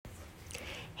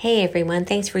Hey everyone,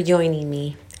 thanks for joining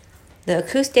me. The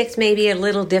acoustics may be a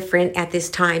little different at this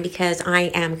time because I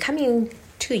am coming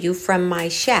to you from my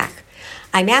shack.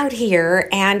 I'm out here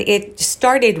and it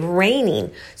started raining,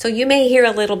 so you may hear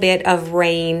a little bit of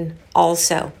rain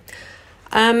also.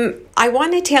 I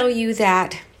want to tell you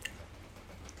that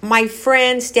my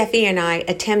friend Steffi and I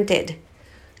attempted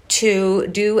to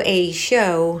do a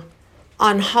show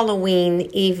on Halloween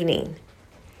evening.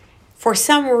 For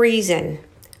some reason,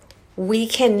 we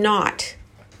cannot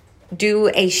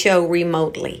do a show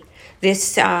remotely.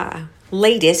 This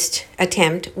latest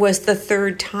attempt was the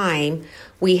third time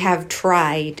we have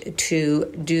tried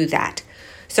to do that.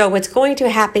 So what's going to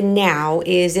happen now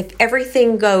is if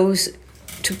everything goes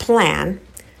to plan,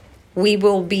 we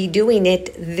will be doing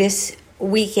it this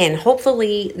weekend,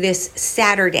 hopefully this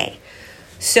Saturday.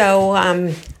 So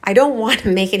I don't want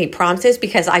to make any promises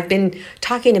because I've been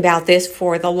talking about this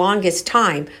for the longest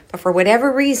time, but for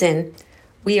whatever reason,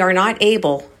 we are not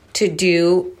able to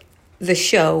do the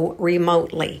show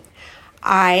remotely.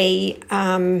 I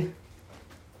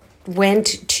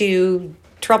went to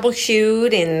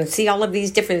troubleshoot and see all of these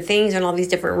different things and all these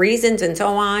different reasons and so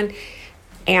on.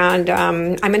 And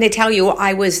I'm going to tell you,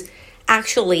 I was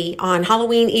actually on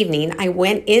Halloween evening, I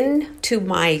went into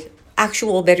my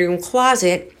actual bedroom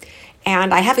closet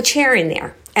and I have a chair in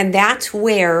there. And that's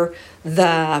where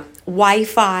the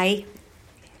Wi-Fi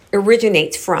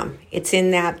originates from. It's in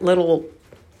that little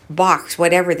box,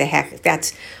 whatever the heck,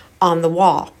 that's on the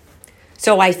wall.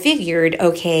 So I figured,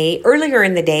 okay, earlier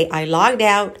in the day, I logged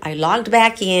out, I logged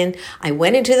back in, I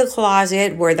went into the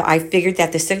closet where I figured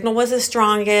that the signal was the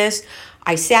strongest.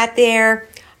 I sat there,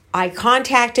 I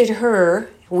contacted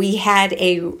her. We had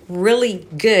a really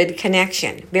good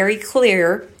connection, very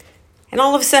clear, and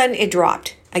all of a sudden it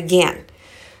dropped again.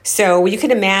 So you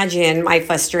can imagine my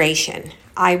frustration.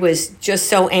 I was just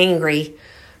so angry.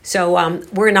 So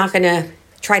we're not going to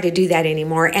try to do that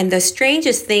anymore. And the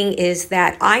strangest thing is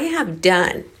that I have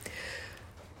done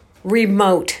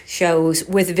remote shows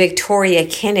with Victoria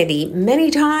Kennedy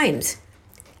many times,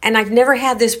 and I've never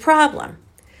had this problem.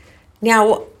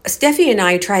 Now, Steffi and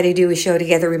I try to do a show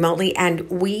together remotely, and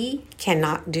we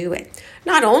cannot do it.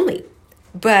 Not only,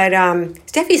 but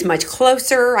Steffi's much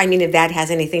closer. I mean, if that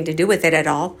has anything to do with it at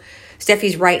all.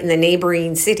 Steffi's right in the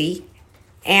neighboring city,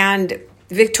 and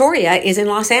Victoria is in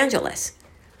Los Angeles.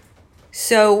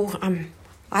 So,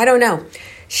 I don't know.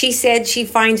 She said she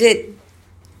finds it,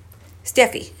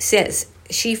 Steffi says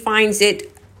she finds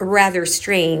it rather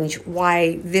strange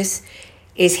why this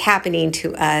is happening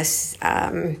to us.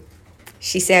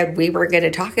 She said we were going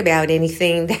to talk about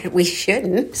anything that we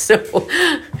shouldn't. So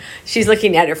she's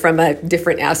looking at it from a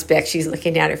different aspect. She's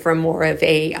looking at it from more of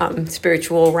a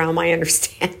spiritual realm. I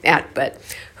understand that, but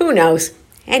who knows?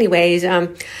 Anyways,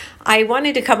 I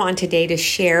wanted to come on today to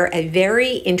share a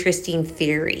very interesting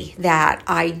theory that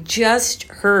I just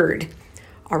heard.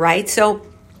 All right. So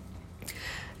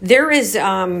there is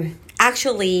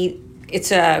actually,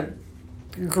 it's a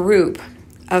group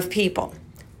of people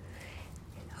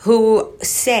who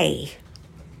say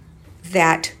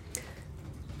that,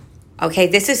 okay,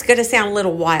 this is going to sound a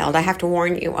little wild. I have to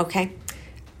warn you, okay,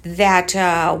 that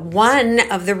one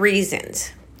of the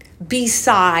reasons,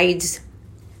 besides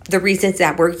the reasons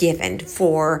that were given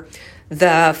for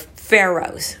the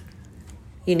pharaohs,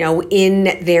 you know,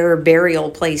 in their burial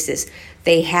places,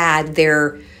 they had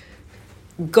their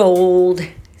gold.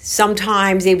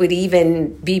 Sometimes they would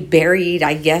even be buried,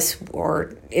 I guess,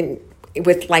 or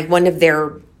with like one of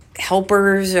their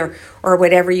helpers or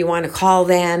whatever you want to call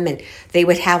them, and they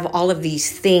would have all of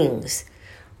these things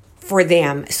for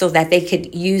them so that they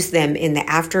could use them in the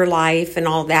afterlife and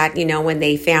all that, you know, when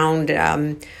they found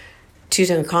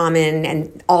Tutankhamun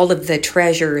and all of the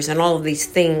treasures and all of these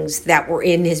things that were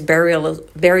in his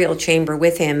burial chamber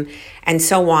with him and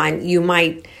so on. You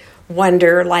might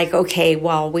wonder, like, okay,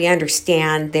 well, we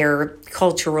understand their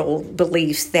cultural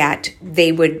beliefs that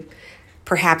they would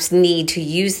perhaps need to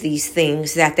use these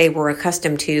things that they were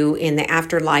accustomed to in the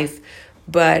afterlife.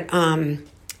 But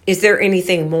is there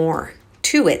anything more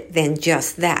to it than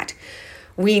just that?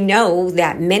 We know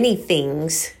that many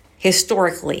things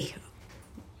historically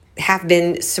have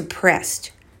been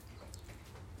suppressed.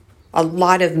 A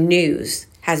lot of news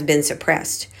has been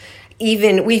suppressed.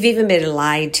 We've even been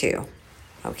lied to,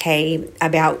 okay,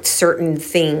 about certain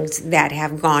things that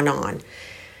have gone on.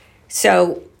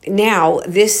 So now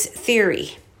this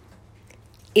theory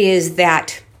is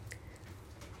that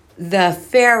the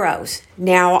pharaohs,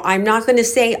 now I'm not going to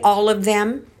say all of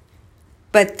them,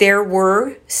 but there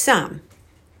were some,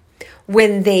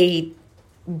 when they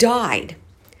died,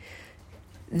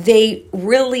 they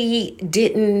really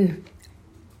didn't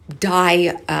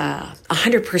die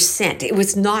 100%. It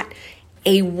was not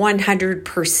a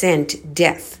 100%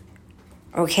 death.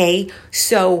 Okay?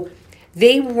 So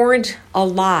they weren't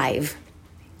alive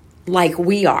like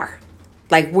we are.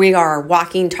 Like we are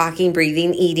walking, talking,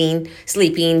 breathing, eating,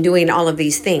 sleeping, doing all of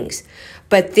these things.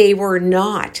 But they were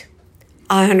not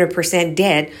 100%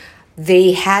 dead.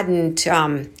 They hadn't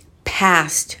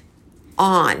passed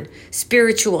on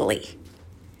spiritually,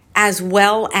 as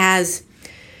well as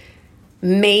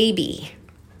maybe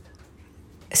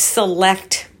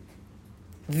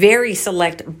very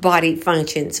select body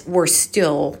functions were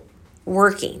still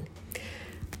working.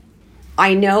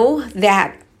 I know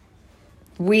that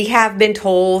we have been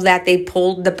told that they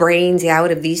pulled the brains out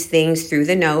of these things through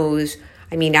the nose.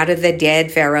 I mean, out of the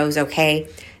dead pharaohs, okay?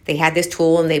 They had this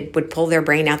tool and they would pull their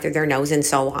brain out through their nose and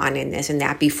so on and this and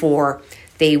that before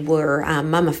they were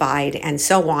mummified and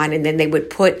so on. And then they would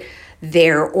put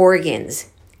their organs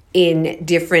in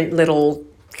different little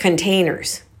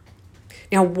containers.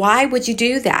 Now, why would you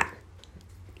do that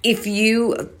if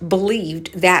you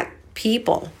believed that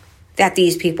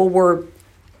these people were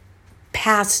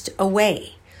passed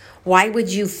away? Why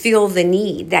would you feel the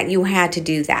need that you had to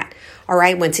do that? All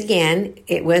right, once again,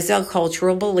 it was a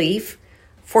cultural belief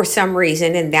for some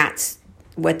reason, and that's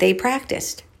what they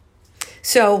practiced.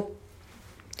 So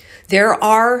there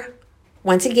are,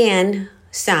 once again,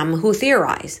 some who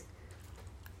theorize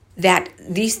that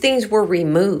these things were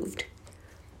removed,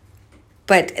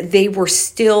 but they were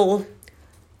still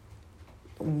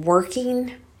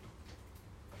working.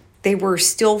 They were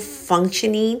still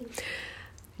functioning,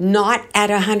 not at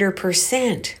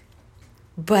 100%,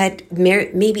 but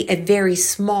maybe a very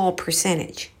small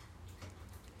percentage.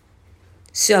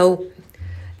 So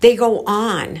they go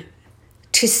on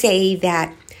to say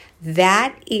that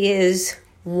that is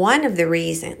one of the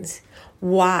reasons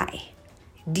why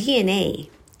DNA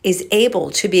is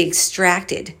able to be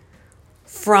extracted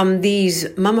from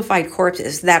these mummified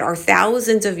corpses that are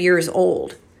thousands of years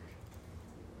old,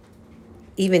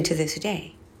 even to this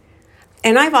day.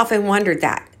 And I've often wondered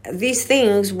that. These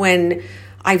things, when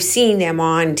I've seen them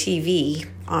on TV,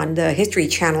 on the History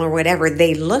Channel or whatever,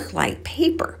 they look like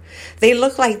paper. They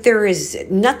look like there is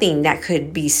nothing that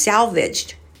could be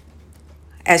salvaged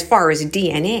as far as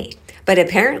DNA. But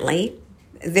apparently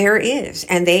there is,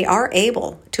 and they are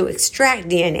able to extract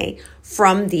DNA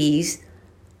from these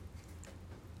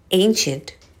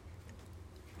ancient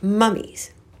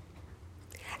mummies,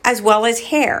 as well as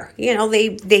hair. You know,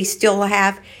 they still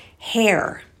have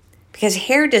hair, because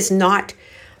hair does not,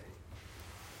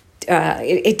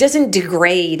 it doesn't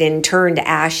degrade and turn to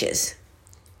ashes.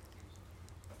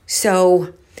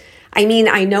 So, I mean,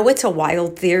 I know it's a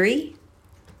wild theory,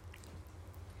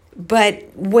 but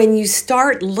when you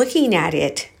start looking at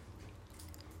it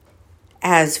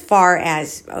as far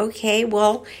as, okay,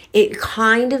 well, it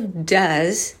kind of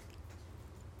does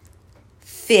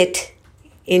fit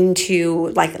into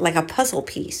like a puzzle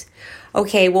piece.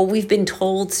 Okay, well, we've been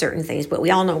told certain things, but we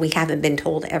all know we haven't been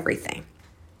told everything.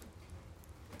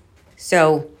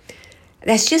 So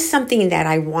that's just something that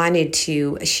I wanted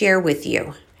to share with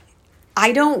you.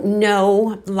 I don't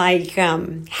know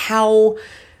how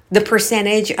the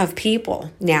percentage of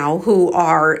people now who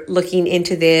are looking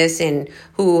into this and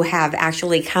who have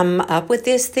actually come up with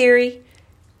this theory.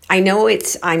 I know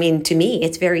to me,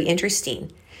 it's very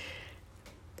interesting.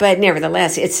 But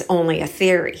nevertheless, it's only a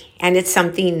theory. And it's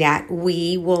something that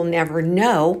we will never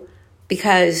know,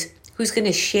 because who's going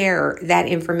to share that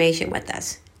information with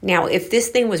us? Now, if this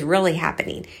thing was really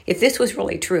happening, if this was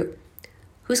really true,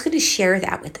 who's going to share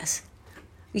that with us?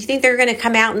 You think they're going to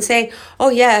come out and say, oh,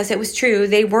 yes, it was true.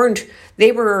 They were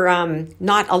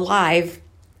not alive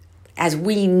as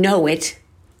we know it.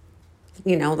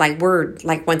 You know,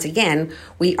 once again,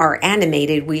 we are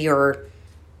animated. We are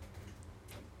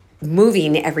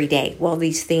moving every day. Well,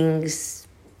 these things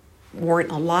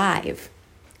weren't alive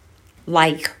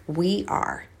like we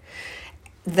are.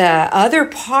 The other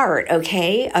part,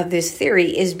 okay, of this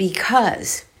theory is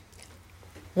because,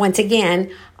 once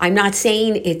again, I'm not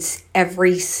saying it's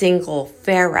every single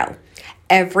pharaoh,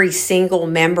 every single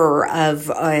member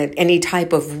of any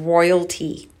type of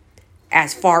royalty,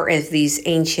 as far as these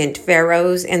ancient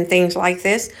pharaohs and things like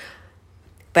this.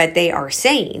 But they are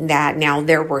saying that now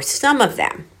there were some of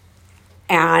them.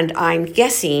 And I'm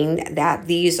guessing that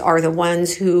these are the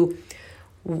ones who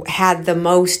had the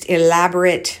most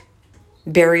elaborate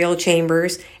burial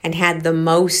chambers and had the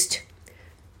most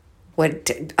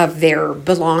of their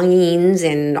belongings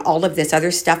and all of this other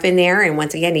stuff in there. And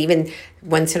once again, even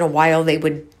once in a while, they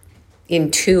would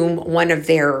entomb one of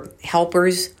their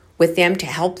helpers with them to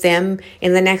help them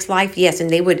in the next life. Yes,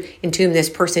 and they would entomb this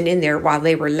person in there while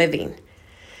they were living.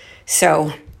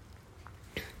 So,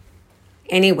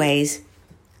 anyways,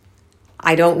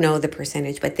 I don't know the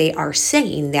percentage, but they are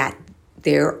saying that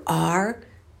there are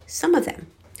some of them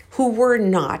who were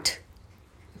not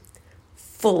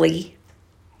fully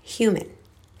human.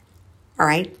 All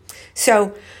right?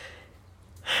 So,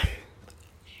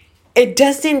 it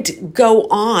doesn't go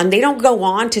on. They don't go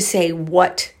on to say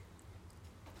what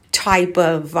type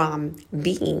of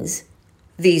beings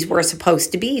these were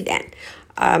supposed to be then.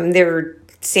 They're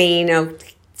saying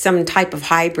some type of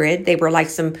hybrid. They were like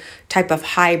some type of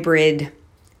hybrid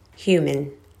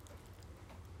human.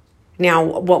 Now,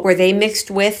 what were they mixed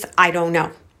with? I don't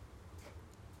know.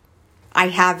 I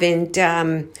haven't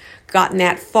gotten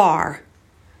that far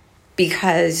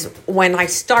because when I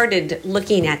started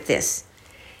looking at this,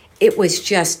 it was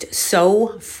just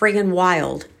so friggin'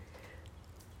 wild.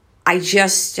 I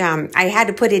just, I had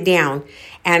to put it down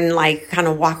and like kind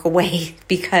of walk away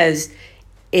because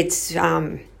it's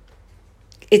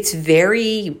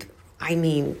very,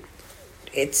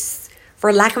 it's,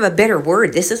 for lack of a better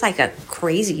word, this is like a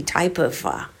crazy type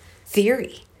of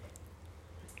theory.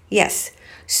 Yes.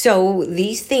 So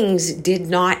these things did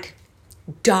not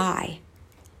die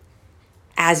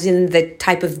as in the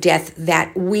type of death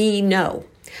that we know.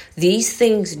 These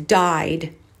things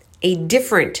died a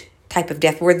different type of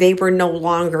death where they were no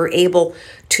longer able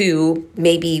to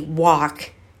maybe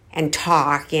walk and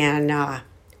talk and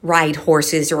ride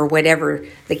horses or whatever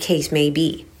the case may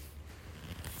be.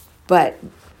 But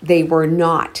they were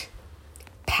not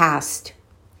passed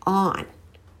on.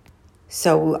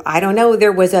 So I don't know,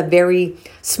 there was a very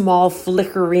small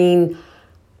flickering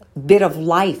bit of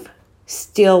life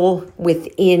still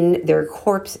within their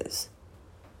corpses.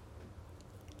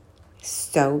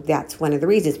 So that's one of the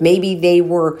reasons. Maybe they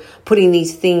were putting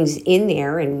these things in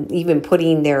there and even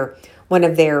putting one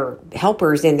of their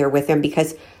helpers in there with them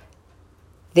because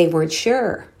they weren't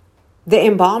sure. The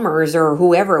embalmers or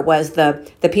whoever it was,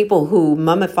 the people who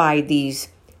mummified these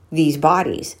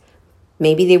bodies,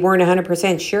 maybe they weren't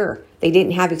 100% sure. They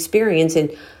didn't have experience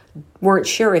and weren't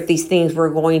sure if these things were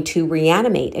going to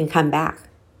reanimate and come back.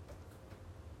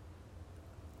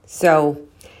 So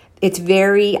it's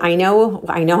I know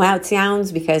how it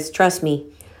sounds because trust me,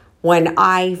 when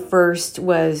I first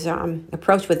was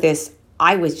approached with this,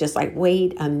 I was just like,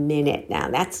 wait a minute now,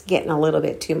 that's getting a little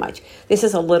bit too much. This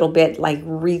is a little bit like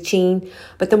reaching.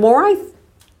 But the more I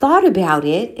thought about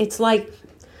it, it's like,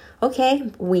 okay,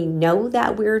 we know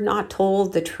that we're not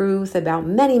told the truth about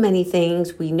many, many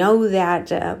things. We know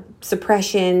that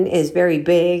suppression is very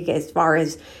big as far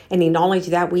as any knowledge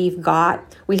that we've got.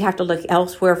 We have to look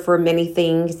elsewhere for many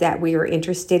things that we are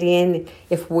interested in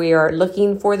if we are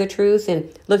looking for the truth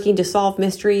and looking to solve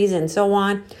mysteries and so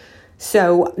on.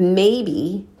 So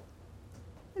maybe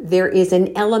there is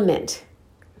an element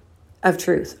of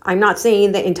truth. I'm not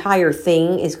saying the entire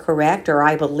thing is correct or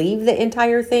I believe the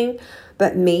entire thing,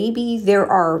 but maybe there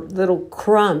are little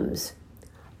crumbs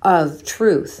of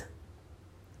truth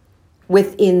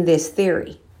within this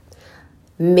theory.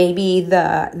 Maybe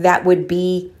that would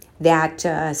be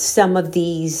that some of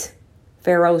these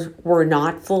pharaohs were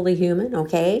not fully human,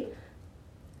 okay?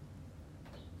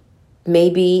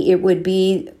 Maybe it would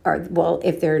be,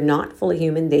 if they're not fully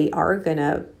human, they are going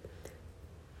to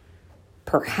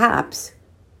perhaps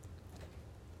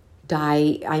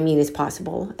die. It's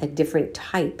possible, a different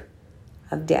type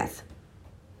of death.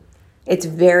 It's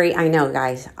I know,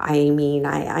 guys.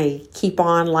 I keep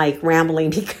on like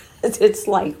rambling because it's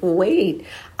like, wait,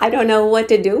 I don't know what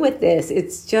to do with this.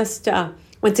 It's just,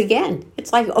 once again,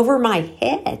 it's like over my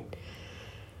head.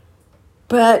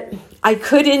 But I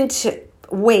couldn't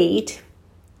wait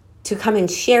to come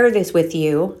and share this with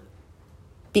you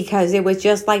because it was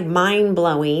just like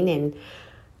mind-blowing. And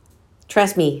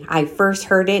trust me, I first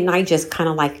heard it and I just kind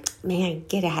of like, man,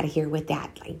 get out of here with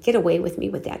that. Like, get away with me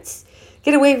with that.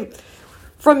 Get away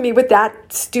from me with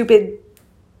that stupid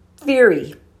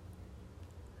theory.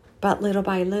 But little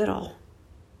by little,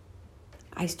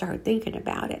 I started thinking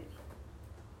about it.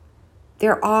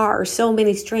 There are so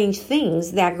many strange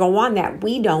things that go on that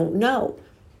we don't know.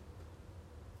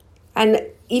 And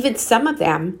even some of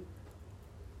them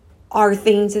are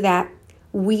things that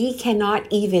we cannot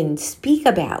even speak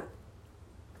about.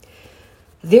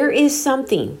 There is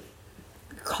something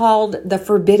called the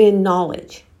forbidden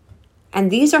knowledge. And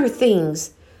these are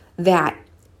things that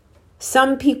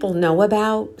some people know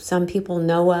about, some people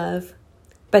know of,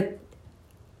 but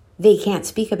they can't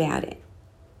speak about it.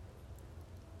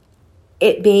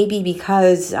 It may be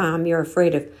because you're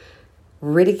afraid of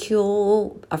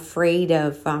ridicule, afraid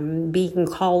of being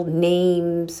called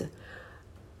names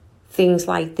things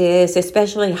like this,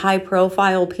 especially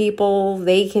high-profile people.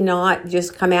 They cannot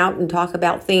just come out and talk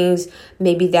about things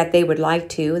maybe that they would like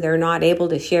to. They're not able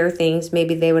to share things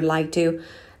maybe they would like to,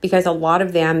 because a lot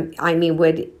of them,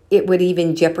 would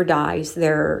even jeopardize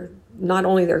not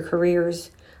only their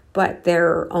careers, but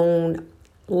their own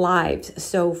lives.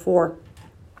 So for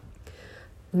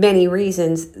many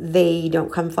reasons, they don't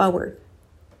come forward.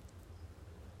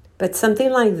 But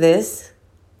something like this,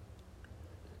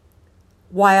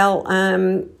 while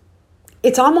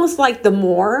it's almost like the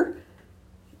more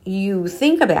you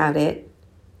think about it,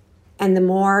 and the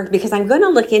more, because I'm going to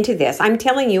look into this. I'm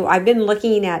telling you, I've been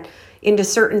looking into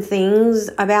certain things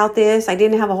about this. I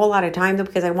didn't have a whole lot of time though,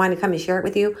 because I wanted to come and share it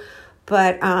with you.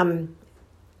 But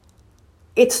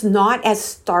it's not as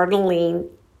startling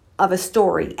of a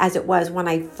story as it was when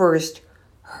I first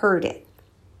heard it.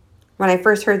 When I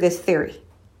first heard this theory.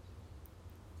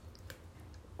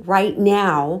 Right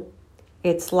now,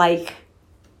 it's like,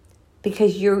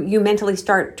 because you mentally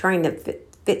start trying to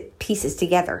fit pieces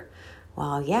together.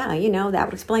 Well, yeah, that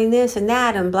would explain this and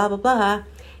that and blah, blah, blah.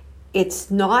 It's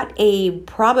not a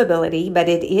probability, but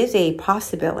it is a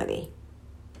possibility.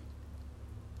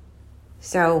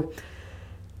 So,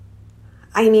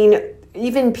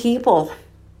 even people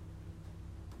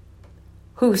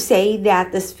who say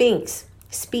that the Sphinx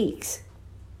speaks,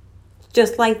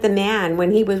 just like the man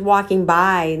when he was walking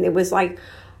by, and it was like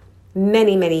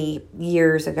many, many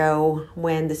years ago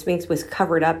when the Sphinx was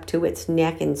covered up to its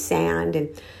neck in sand, and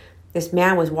this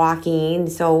man was walking,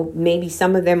 so maybe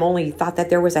some of them only thought that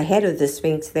there was a head of the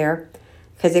Sphinx there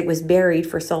because it was buried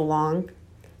for so long,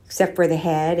 except for the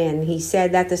head. And he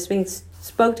said that the Sphinx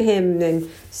spoke to him and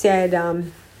said,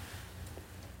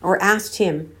 or asked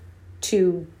him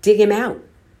to dig him out.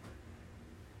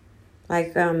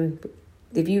 Like,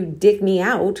 if you dig me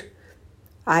out,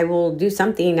 I will do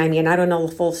something. I don't know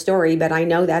the full story, but I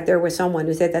know that there was someone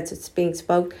who said that the Sphinx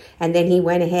spoke. And then he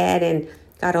went ahead and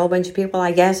got a whole bunch of people,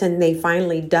 I guess, and they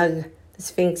finally dug the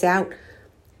Sphinx out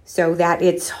so that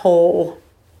its whole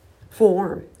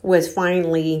form was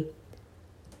finally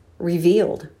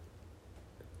revealed.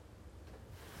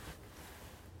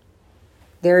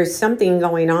 There's something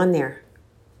going on there.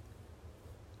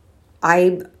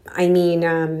 I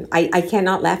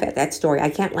cannot laugh at that story. I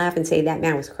can't laugh and say that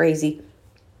man was crazy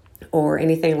or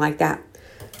anything like that.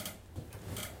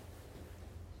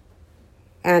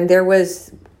 And there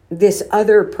was this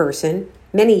other person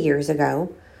many years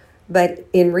ago, but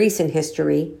in recent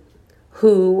history,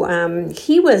 who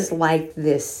he was like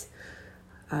this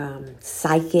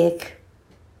psychic,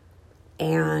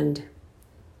 and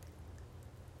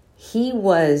he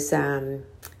was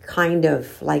kind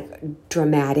of like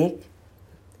dramatic.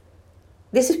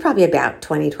 This is probably about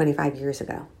 20, 25 years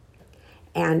ago.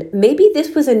 And maybe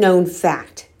this was a known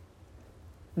fact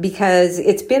because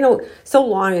it's been so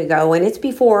long ago, and it's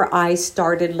before I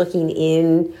started looking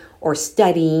in or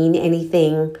studying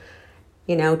anything.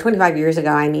 25 years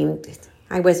ago,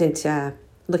 I wasn't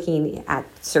looking at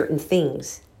certain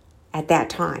things at that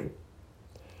time.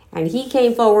 And he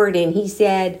came forward and he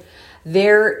said,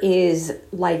 there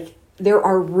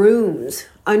are rooms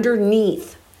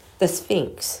underneath the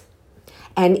Sphinx.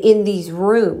 And in these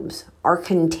rooms are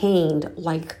contained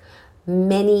like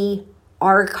many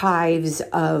archives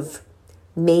of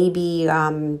maybe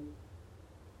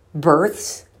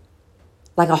births,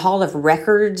 like a hall of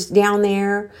records down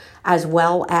there, as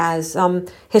well as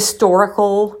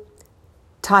historical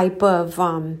type of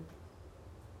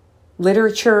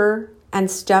literature and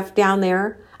stuff down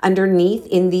there underneath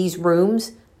in these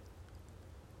rooms.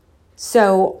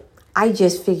 So I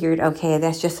just figured, okay,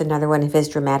 that's just another one of his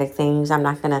dramatic things. I'm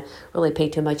not going to really pay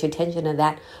too much attention to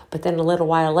that. But then a little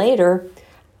while later,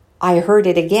 I heard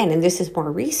it again, and this is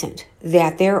more recent,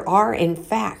 that there are, in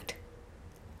fact,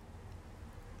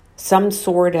 some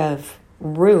sort of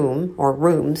room or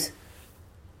rooms,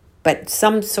 but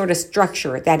some sort of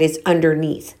structure that is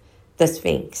underneath the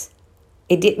Sphinx.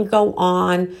 It didn't go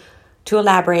on to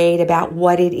elaborate about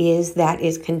what it is that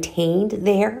is contained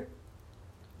there.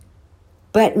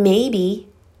 But maybe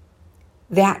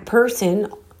that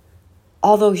person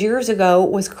all those years ago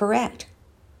was correct.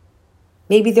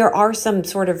 Maybe there are some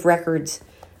sort of records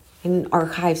and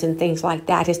archives and things like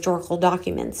that, historical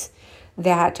documents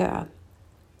that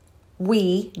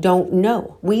we don't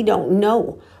know. We don't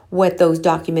know what those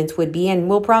documents would be, and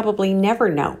we'll probably never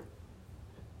know.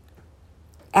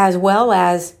 As well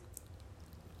as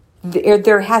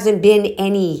there hasn't been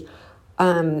any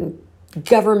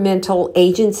governmental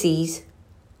agencies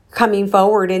coming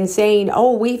forward and saying,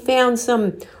 oh, we found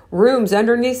some rooms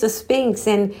underneath the Sphinx,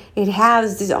 and it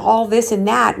has all this and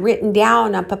that written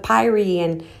down on papyri,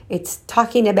 and it's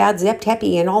talking about Zep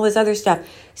Tepi and all this other stuff.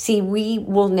 See, we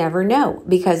will never know,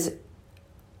 because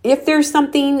if there's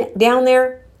something down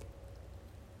there,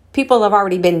 people have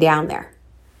already been down there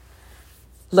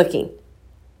looking.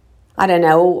 I don't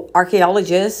know,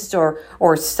 archaeologists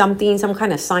or something, some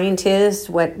kind of scientist,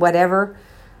 whatever.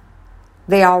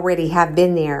 They already have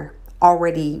been there,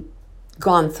 already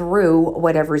gone through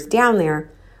whatever's down there,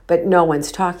 but no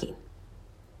one's talking.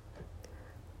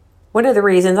 One of the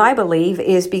reasons I believe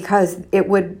is because it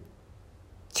would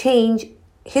change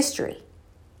history.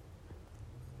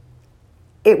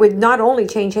 It would not only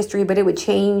change history, but it would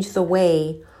change the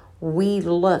way we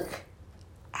look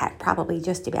at probably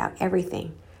just about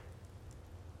everything.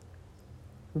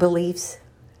 Beliefs,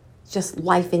 just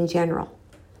life in general.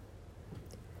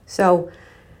 So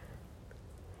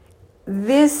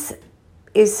this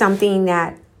is something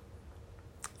that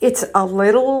it's a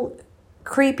little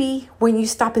creepy when you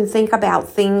stop and think about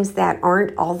things that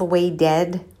aren't all the way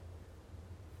dead,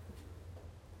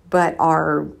 but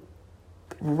are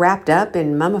wrapped up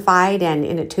and mummified and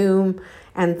in a tomb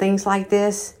and things like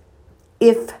this,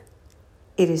 if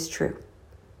it is true.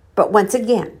 But once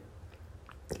again,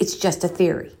 it's just a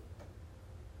theory.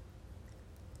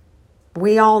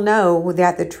 We all know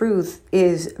that the truth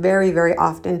is very, very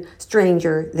often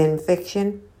stranger than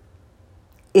fiction.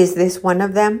 Is this one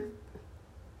of them?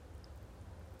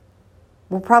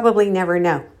 We'll probably never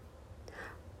know.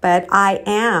 But I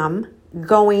am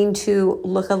going to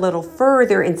look a little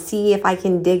further and see if I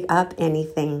can dig up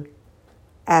anything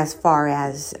as far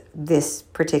as this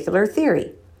particular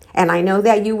theory. And I know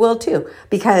that you will too,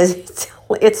 because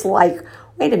it's like,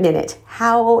 wait a minute,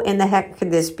 how in the heck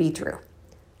could this be true?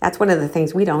 That's one of the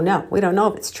things we don't know. We don't know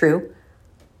if it's true.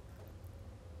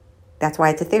 That's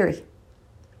why it's a theory.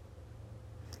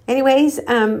 Anyways,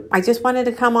 I just wanted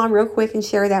to come on real quick and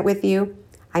share that with you.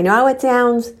 I know how it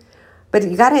sounds, but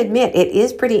you got to admit, it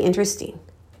is pretty interesting.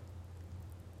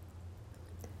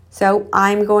 So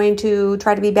I'm going to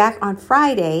try to be back on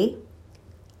Friday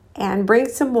and bring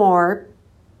some more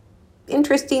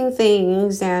interesting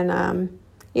things. And,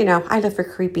 I look for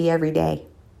creepy every day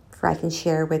for I can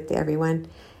share with everyone.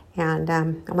 And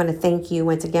I want to thank you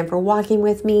once again for walking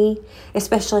with me,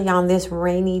 especially on this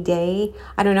rainy day.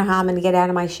 I don't know how I'm going to get out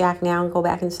of my shack now and go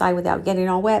back inside without getting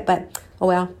all wet, but oh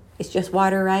well, it's just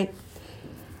water, right?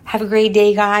 Have a great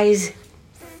day, guys.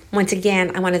 Once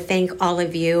again, I want to thank all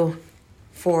of you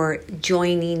for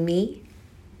joining me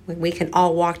when we can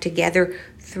all walk together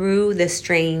through the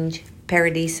strange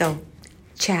paradiso.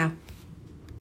 Ciao.